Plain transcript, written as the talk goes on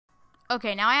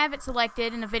Okay, now I have it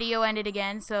selected and the video ended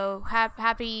again, so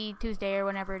happy Tuesday or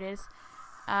whenever it is.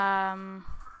 But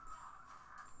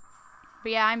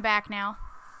yeah, I'm back now.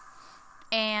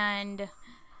 And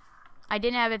I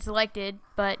didn't have it selected,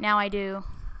 but now I do.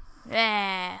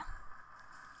 Blah.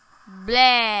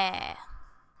 Blah.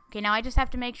 Okay, now I just have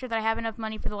to make sure that I have enough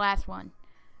money for the last one.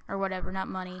 Or whatever, not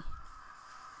money.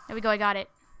 There we go, I got it.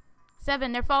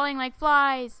 7, they're falling like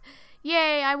flies.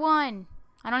 Yay, I won.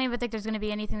 I don't even think there's going to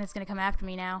be anything that's going to come after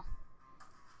me now.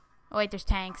 Oh wait, there's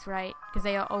tanks, right? Because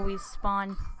they always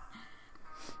spawn.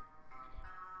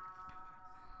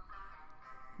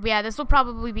 But yeah, this will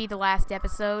probably be the last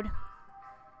episode.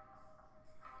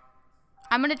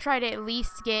 I'm going to try to at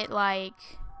least get like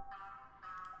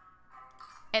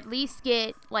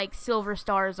silver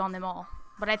stars on them all.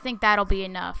 But I think that'll be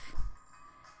enough.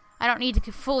 I don't need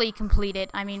to fully complete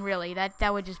it. I mean, really,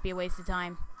 that would just be a waste of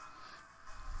time.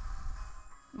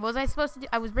 What was I supposed to do?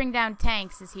 I was bringing down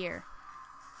tanks is here.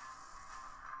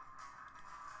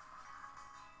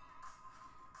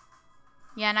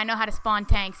 Yeah, and I know how to spawn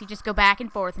tanks. You just go back and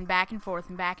forth and back and forth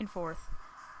and back and forth.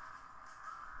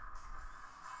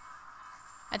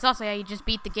 That's also how you just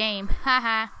beat the game.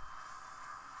 Haha.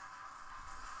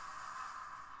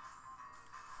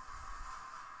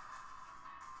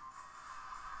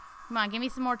 Come on, give me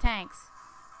some more tanks.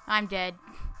 I'm dead.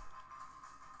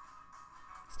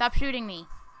 Stop shooting me.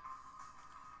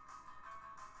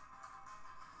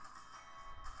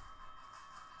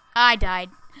 I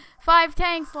died. 5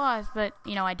 tanks lost, but,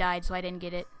 you know, I died, so I didn't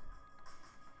get it.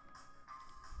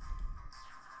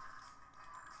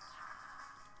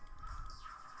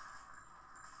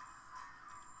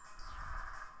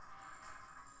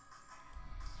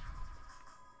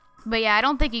 But yeah, I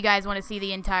don't think you guys want to see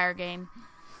the entire game.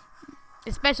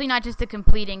 Especially not just the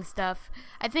completing stuff.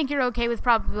 I think you're okay with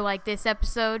probably like this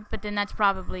episode, but then that's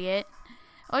probably it.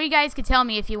 Or you guys could tell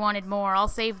me if you wanted more. I'll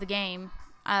save the game.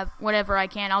 Whatever I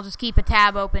can. I'll just keep a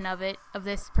tab open of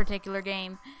this particular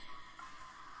game.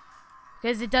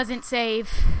 Because it doesn't save,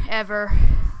 ever.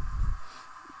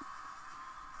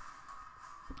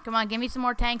 Come on, give me some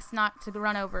more tanks not to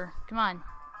run over. Come on.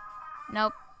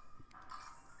 Nope.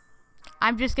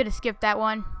 I'm just going to skip that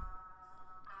one.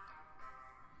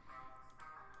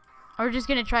 We're just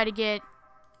going to try to get...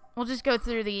 We'll just go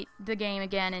through the game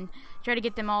again and try to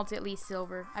get them all to at least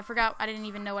silver. I forgot. I didn't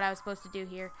even know what I was supposed to do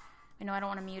here. I know I don't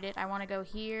want to mute it. I want to go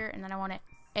here, and then I want to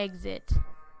exit.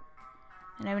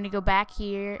 And I'm going to go back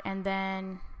here, and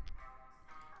then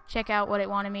check out what it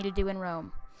wanted me to do in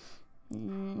Rome.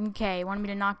 Okay, it wanted me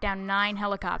to knock down 9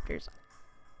 helicopters.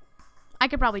 I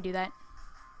could probably do that.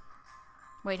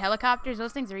 Wait, helicopters?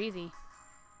 Those things are easy.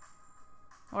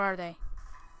 Or are they?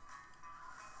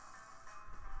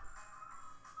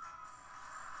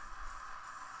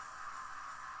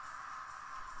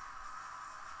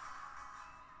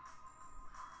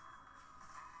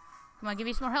 Come on, give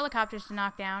me some more helicopters to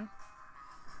knock down.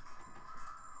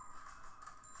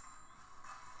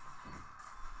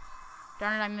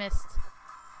 Darn it, I missed.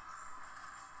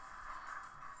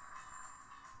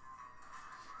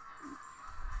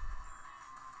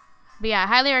 But yeah, I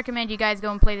highly recommend you guys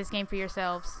go and play this game for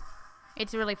yourselves.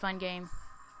 It's a really fun game.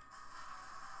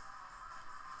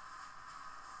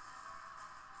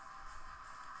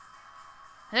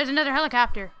 There's another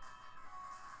helicopter.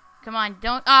 Come on,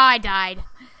 don't... Oh, I died.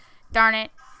 Darn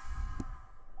it.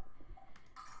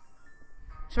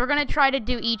 So we're going to try to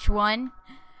do each one,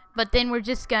 but then we're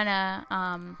just going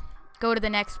to go to the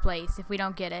next place if we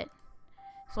don't get it.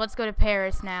 So let's go to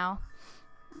Paris now.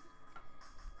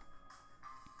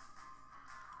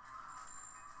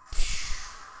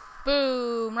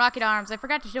 Boom! Rocket arms. I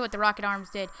forgot to show what the rocket arms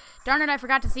did. Darn it, I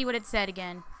forgot to see what it said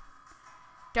again.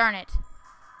 Darn it.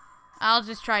 I'll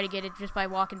just try to get it just by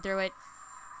walking through it.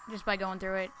 Just by going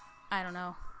through it. I don't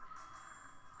know.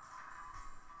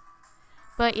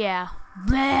 But yeah.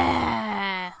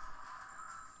 Blah!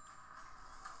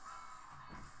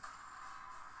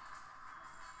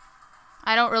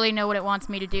 I don't really know what it wants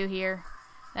me to do here.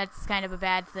 That's kind of a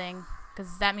bad thing.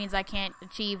 Because that means I can't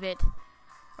achieve it.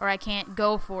 Or I can't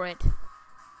go for it.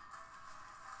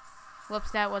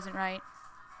 Whoops, that wasn't right.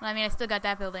 Well, I mean, I still got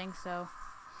that building, so...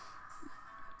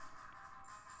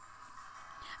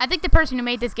 I think the person who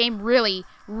made this game really,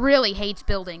 really hates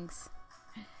buildings.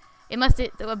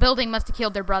 A building must have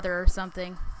killed their brother or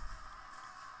something.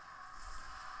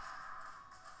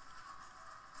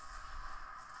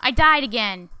 I died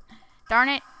again. Darn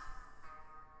it.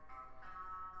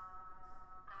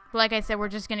 But like I said, we're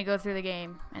just going to go through the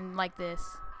game. And like this.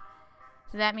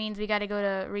 So that means we got to go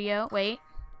to Rio. Wait.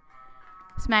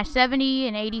 Smash 70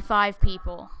 and 85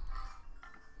 people.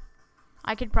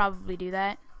 I could probably do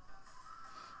that.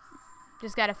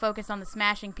 Just gotta focus on the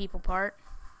smashing people part.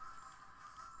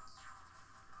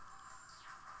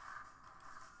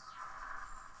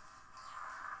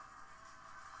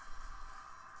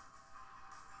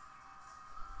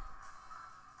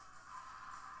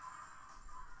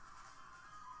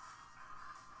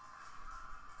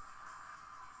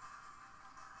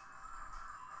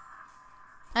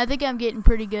 I think I'm getting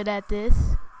pretty good at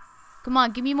this. Come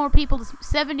on, give me more people.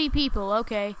 70 people,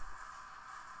 okay.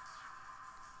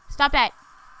 Stop that.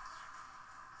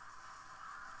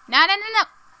 No.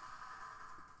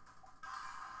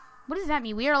 What does that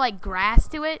mean? We are like grass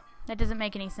to it? That doesn't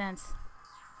make any sense.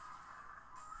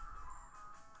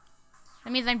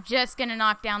 That means I'm just gonna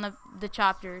knock down the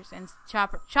choppers and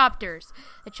the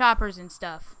choppers and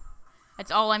stuff. That's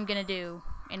all I'm gonna do.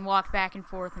 And walk back and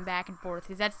forth,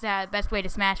 because that's the best way to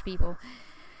smash people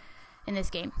in this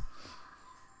game.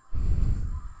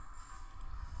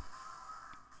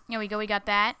 There we go, we got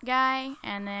that guy,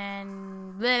 and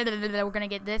then we're gonna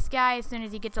get this guy as soon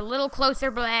as he gets a little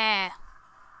closer. Blah.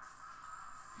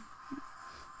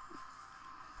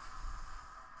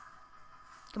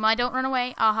 Come on, don't run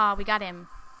away. Aha, we got him.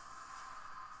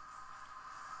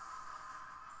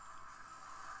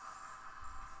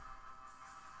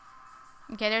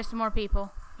 Okay, there's some more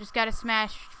people. Just gotta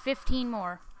smash 15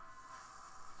 more.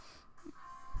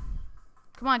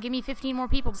 Come on, give me 15 more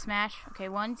people to smash. Okay,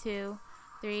 1, 2,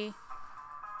 3.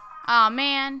 Aw,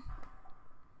 man.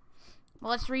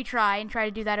 Well, let's retry and try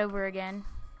to do that over again.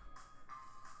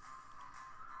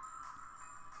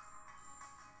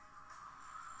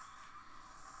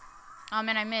 Oh,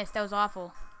 man, I missed. That was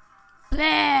awful.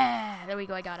 Blah! There we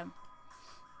go, I got him.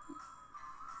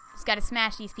 Just gotta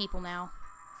smash these people now.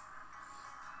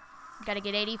 Gotta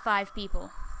get 85 people.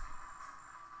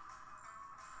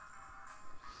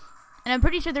 And I'm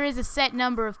pretty sure there is a set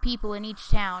number of people in each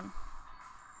town.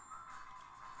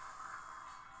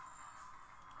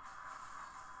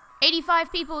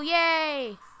 $85 people,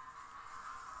 yay!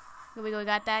 Here we go, we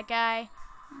got that guy.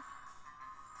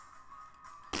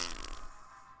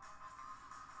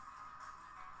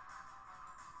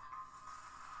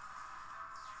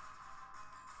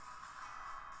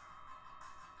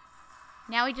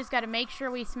 Now we just gotta make sure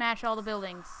we smash all the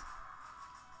buildings.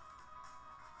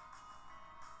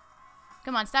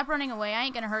 Come on, stop running away. I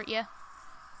ain't gonna hurt you.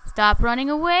 Stop running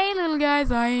away, little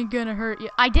guys. I ain't gonna hurt you.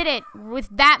 I did it with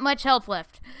that much health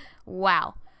left.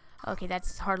 Wow. Okay,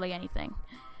 that's hardly anything.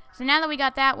 So now that we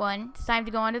got that one, it's time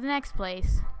to go on to the next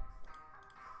place.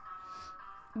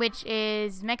 Which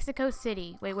is Mexico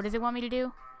City. Wait, what does it want me to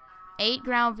do? 8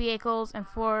 ground vehicles and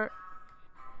 4...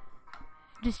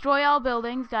 Destroy all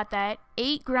buildings, got that.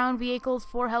 8 ground vehicles,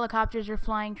 4 helicopters or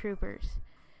flying troopers.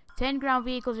 10 ground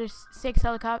vehicles or 6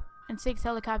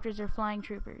 helicopters or flying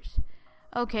troopers.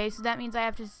 Okay, so that means I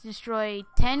have to destroy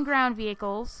 10 ground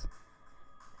vehicles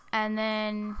and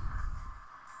then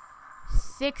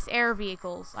 6 air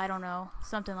vehicles. I don't know,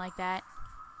 something like that.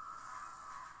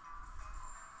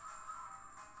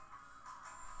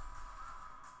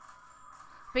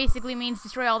 Basically means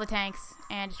destroy all the tanks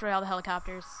and destroy all the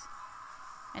helicopters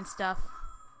and stuff.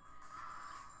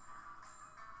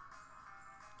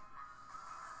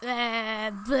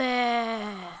 Blah, blah.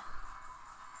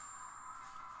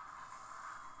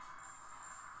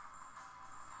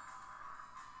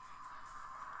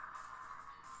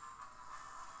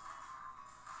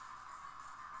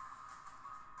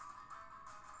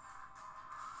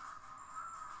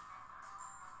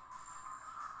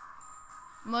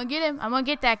 I'm gonna get him. I'm gonna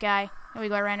get that guy. There we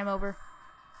go, I ran him over.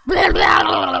 Blah, blah,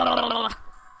 blah, blah.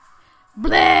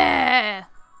 Blah!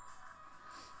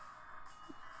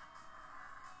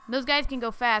 Those guys can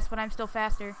go fast, but I'm still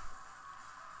faster.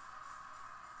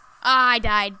 Ah, I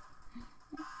died.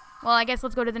 Well, I guess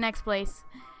let's go to the next place.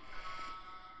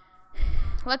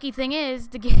 Lucky thing is,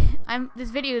 this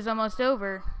video is almost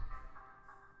over.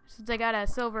 Since I got a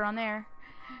silver on there.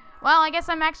 Well, I guess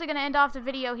I'm actually going to end off the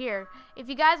video here. If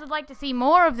you guys would like to see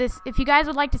more of this,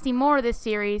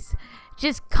 series,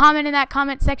 just comment in that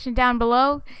comment section down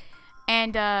below.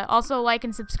 And also like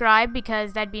and subscribe,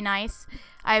 because that'd be nice.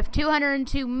 I have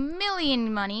 202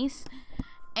 million monies,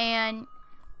 and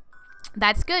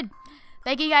that's good.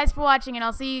 Thank you guys for watching, and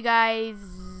I'll see you guys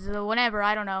whenever.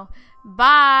 I don't know.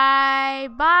 Bye.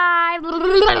 Bye.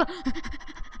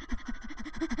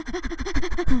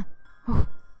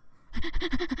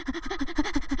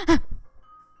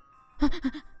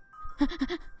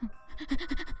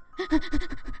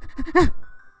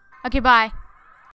 Okay, bye.